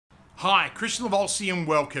Hi, Kristian Livolsi and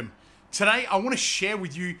welcome. Today I want to share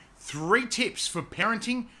with you 3 tips for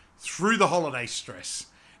parenting through the holiday stress.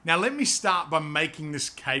 Now let me start by making this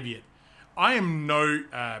caveat. I am no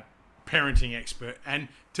parenting expert, and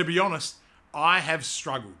to be honest, I have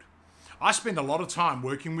struggled. I spend a lot of time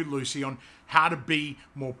working with Lucy on how to be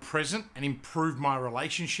more present and improve my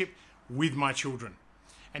relationship with my children.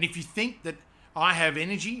 And if you think that I have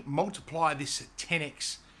energy, multiply this at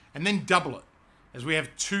 10x and then double it, as we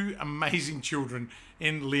have 2 amazing children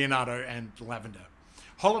in Leonardo and Lavender.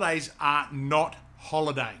 Holidays are not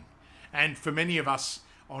holidaying. And for many of us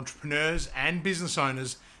entrepreneurs and business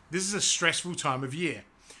owners, this is a stressful time of year.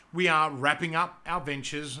 We are wrapping up our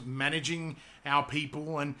ventures, managing our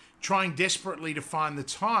people, and trying desperately to find the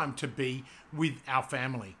time to be with our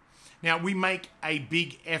family. Now, we make a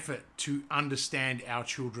big effort to understand our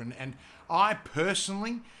children, and I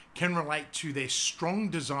personally can relate to their strong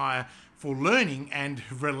desire for learning and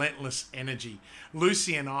relentless energy.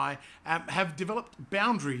 Lucy and I have developed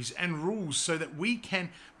boundaries and rules so that we can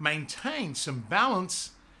maintain some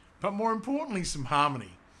balance, but more importantly, some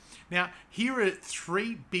harmony. Now, here are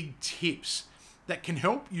 3 big tips that can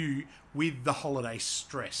help you with the holiday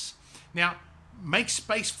stress. Now, make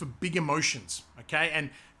space for big emotions, okay?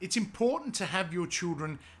 And it's important to have your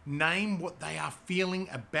children name what they are feeling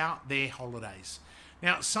about their holidays.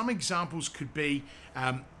 Now, some examples could be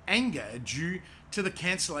anger due to the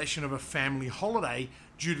cancellation of a family holiday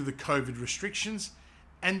due to the COVID restrictions,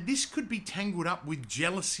 and this could be tangled up with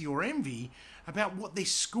jealousy or envy about what their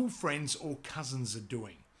school friends or cousins are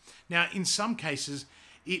doing. Now, in some cases,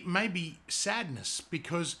 it may be sadness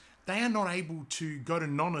because they are not able to go to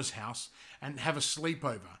Nonna's house and have a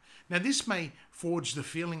sleepover. Now, this may forge the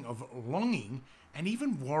feeling of longing and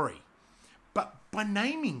even worry. But by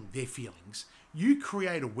naming their feelings, you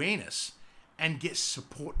create awareness and get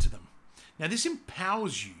support to them. Now, this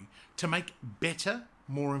empowers you to make better,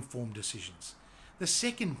 more informed decisions. The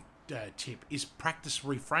second tip is practice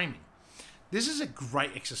reframing. This is a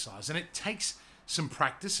great exercise, and it takes some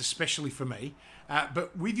practice, especially for me.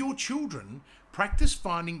 But with your children, practice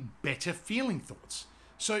finding better feeling thoughts.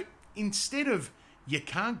 So instead of "you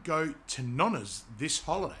can't go to Nonna's this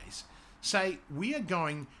holidays," say "we are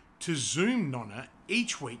going to Zoom Nonna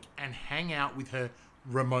each week and hang out with her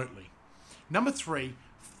remotely." Number 3,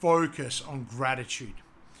 focus on gratitude.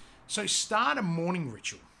 So start a morning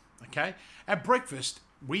ritual, okay? At breakfast,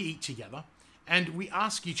 we eat together and we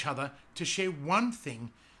ask each other to share one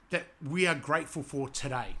thing that we are grateful for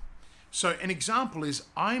today. So an example is,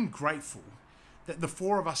 I'm grateful that the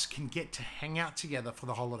 4 of us can get to hang out together for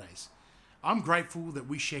the holidays. I'm grateful that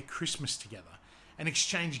we share Christmas together and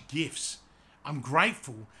exchange gifts. I'm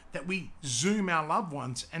grateful that we Zoom our loved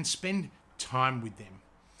ones and spend time with them.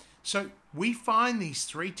 So we find these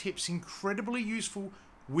 3 tips incredibly useful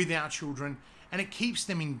with our children, and it keeps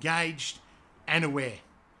them engaged and aware.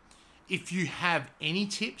 If you have any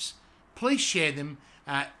tips, please share them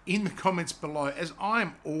in the comments below, as I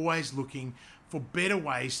am always looking for better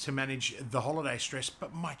ways to manage the holiday stress,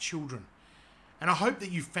 but my children. And I hope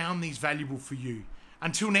that you found these valuable for you.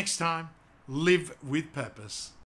 Until next time, live with purpose.